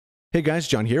Hey guys,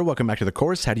 John here. Welcome back to the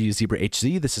course, How to Use Zebra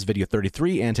HZ. This is video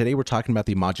 33, and today we're talking about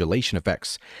the Modulation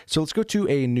FX. So let's go to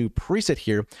a new preset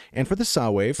here, and for the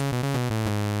saw wave,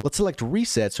 let's select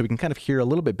Reset so we can kind of hear a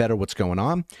little bit better what's going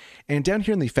on. And down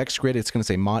here in the effects grid, it's going to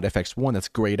say ModFX 1, that's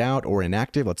grayed out or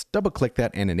inactive. Let's double click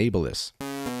that and enable this.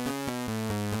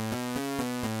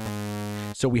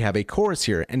 So we have a chorus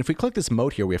here, and if we click this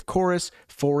mode here, we have chorus,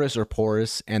 Phorus or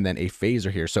porous, and then a phaser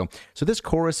here. So this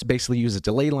chorus basically uses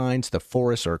delay lines, the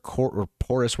Phorus or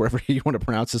porous, wherever you want to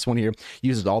pronounce this one here,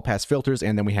 uses all pass filters,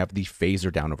 and then we have the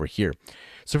phaser down over here.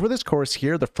 So for this chorus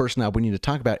here, the first knob we need to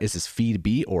talk about is this feed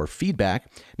B or feedback.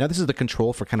 Now this is the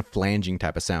control for kind of flanging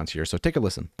type of sounds here, so take a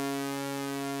listen.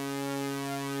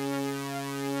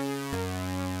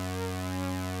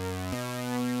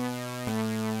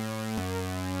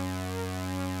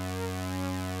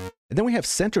 And then we have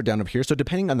center down up here. So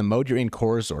depending on the mode you're in,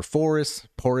 chorus or Phorus,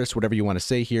 porous, whatever you want to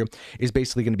say here, is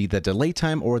basically going to be the delay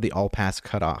time or the all pass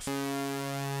cutoff.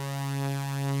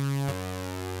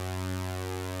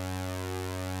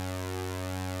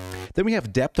 Then we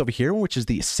have depth over here, which is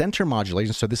the center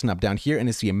modulation. So this knob down here, and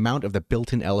it's the amount of the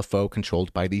built-in LFO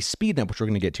controlled by the speed knob, which we're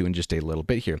going to get to in just a little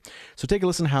bit here. So take a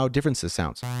listen to how different this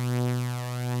sounds.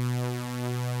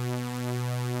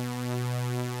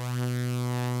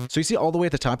 So you see all the way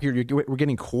at the top here, we're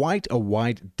getting quite a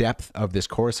wide depth of this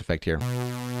chorus effect here.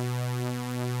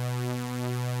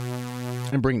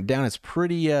 And bring it down, it's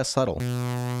pretty subtle.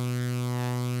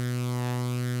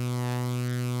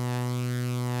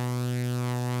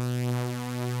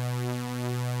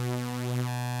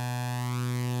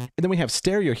 And then we have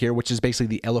stereo here, which is basically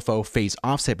the LFO phase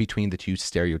offset between the two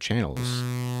stereo channels.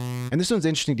 And this one's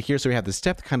interesting to hear, so we have this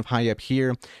depth kind of high up here.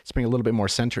 Let's bring a little bit more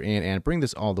center in and bring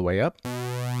this all the way up.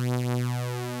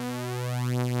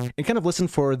 And kind of listen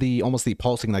for the almost the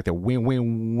pulsing, like the wham,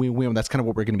 wham, wham, wham. That's kind of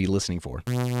what we're going to be listening for.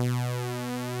 Then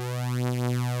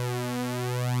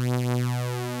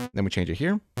we change it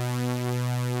here.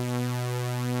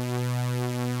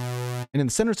 And in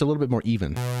the center, it's a little bit more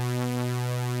even.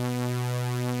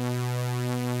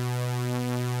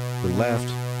 The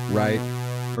left, right,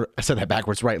 or I said that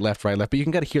backwards, right, left, but you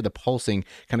can kind of hear the pulsing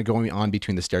kind of going on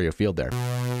between the stereo field there.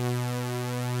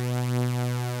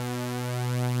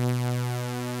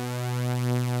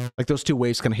 Like those two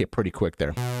waves kind of hit pretty quick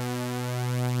there.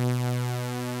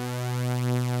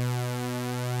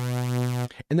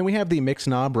 And then we have the mix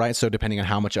knob, right? So depending on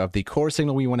how much of the chorus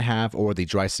signal we want to have or the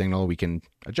dry signal, we can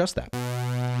adjust that.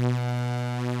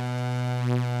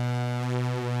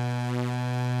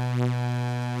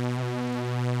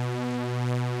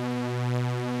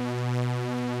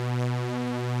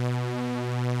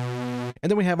 And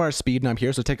then we have our speed knob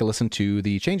here, so take a listen to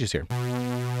the changes here.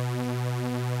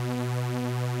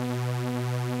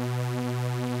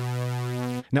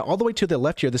 Now, all the way to the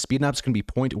left here, the speed knob is going to be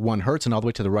 0.1 hertz, and all the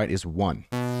way to the right is 1.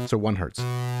 So 1 hertz,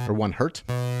 or 1 hertz.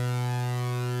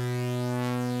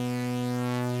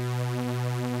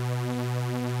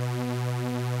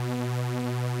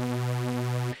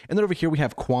 And then over here we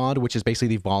have quad, which is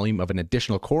basically the volume of an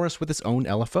additional chorus with its own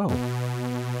LFO.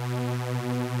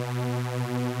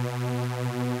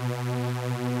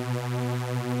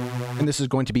 And this is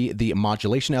going to be the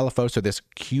modulation LFO. So this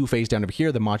Q phase down over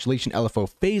here, the modulation LFO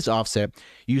phase offset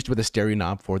used with a stereo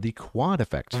knob for the quad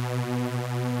effect.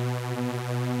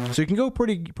 So you can go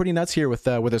pretty nuts here with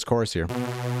this chorus here.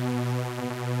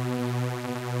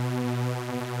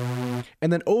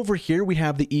 And then over here we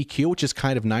have the EQ, which is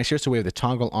kind of nice here. So we have the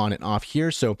toggle on and off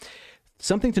here. So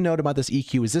something to note about this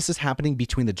EQ is this is happening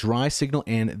between the dry signal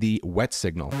and the wet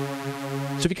signal.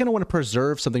 So if you kind of want to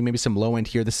preserve something, maybe some low end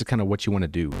here, this is kind of what you want to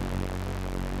do.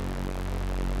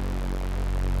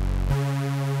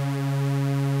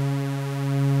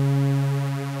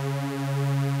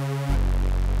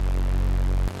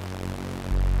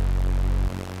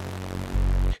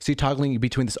 See, toggling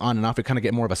between this on and off, you kind of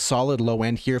get more of a solid low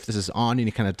end here. If this is on, and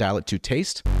you kind of dial it to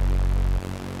taste.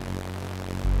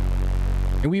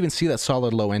 And we even see that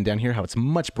solid low end down here, how it's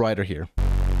much brighter here.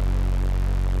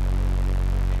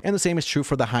 And the same is true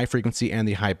for the high frequency and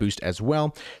the high boost as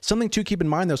well. Something to keep in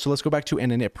mind though, so let's go back to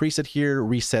an init preset here,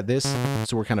 reset this.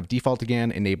 So we're kind of default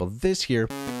again, enable this here.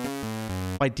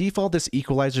 By default, this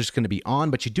equalizer is going to be on,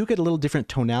 but you do get a little different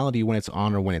tonality when it's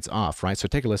on or when it's off, right? So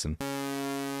take a listen.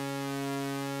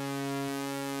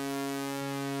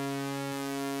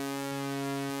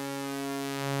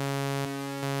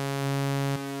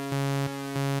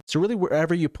 So really,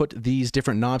 wherever you put these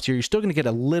different knobs here, you're still going to get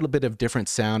a little bit of different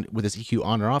sound with this EQ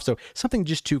on or off. So something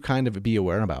just to kind of be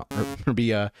aware about, or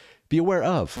be aware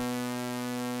of.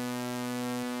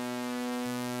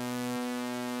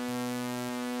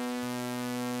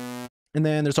 And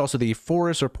then there's also the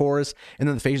Phorus or Porous, and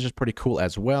then the phaser is pretty cool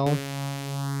as well.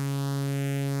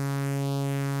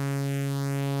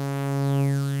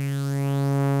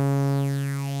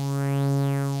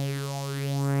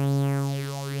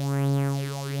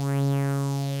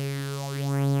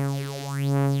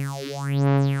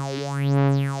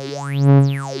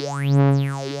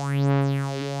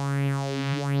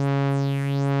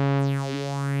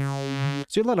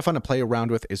 So you have a lot of fun to play around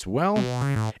with as well.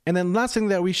 And then last thing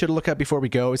that we should look at before we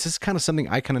go is this is kind of something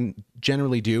I kind of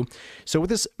generally do. So with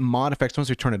this ModFX, once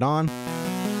we turn it on,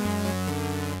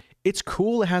 it's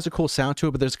cool. It has a cool sound to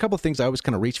it, but there's a couple of things I always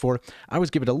kind of reach for. I always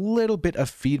give it a little bit of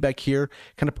feedback here,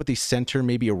 kind of put the center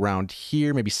maybe around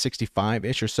here, maybe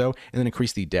 65-ish or so, and then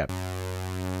increase the depth.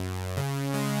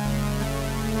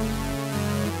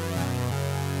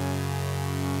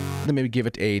 Then maybe give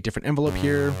it a different envelope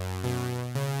here.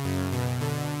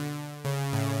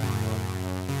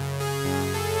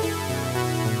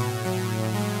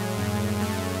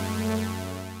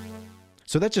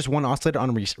 So that's just one oscillator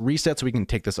on reset, so we can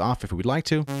take this off if we'd like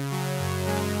to.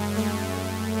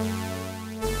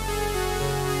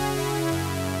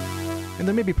 And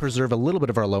then maybe preserve a little bit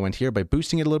of our low end here by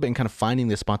boosting it a little bit and kind of finding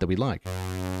the spot that we like.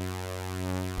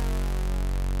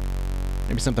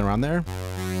 Maybe something around there.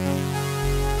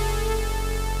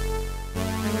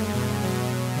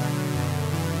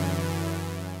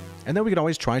 And then we can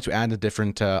always try to add a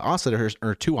different oscillators,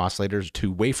 or two oscillators,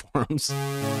 two waveforms.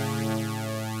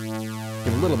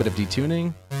 Give a little bit of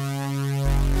detuning.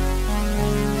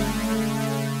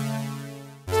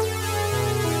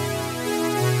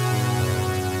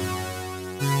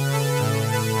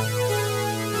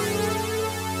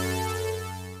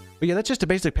 But yeah, that's just a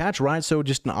basic patch, right? So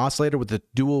just an oscillator with a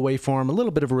dual waveform, a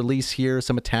little bit of a release here,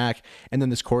 some attack, and then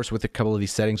this chorus with a couple of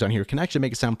these settings on here can actually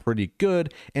make it sound pretty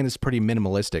good, and it's pretty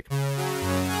minimalistic.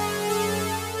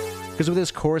 Because with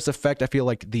this chorus effect, I feel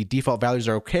like the default values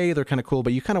are okay, they're kind of cool,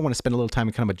 but you kind of want to spend a little time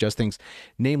and kind of adjust things,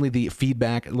 namely the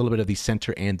feedback, a little bit of the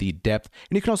center and the depth.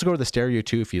 And you can also go to the stereo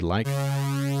too if you'd like.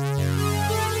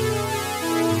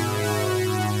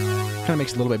 Kind of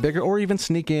makes it a little bit bigger, or even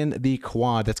sneak in the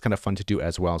quad. That's kind of fun to do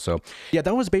as well. So yeah,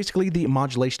 that was basically the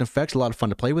modulation effects. A lot of fun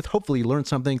to play with. Hopefully you learned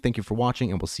something. Thank you for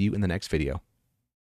watching, and we'll see you in the next video.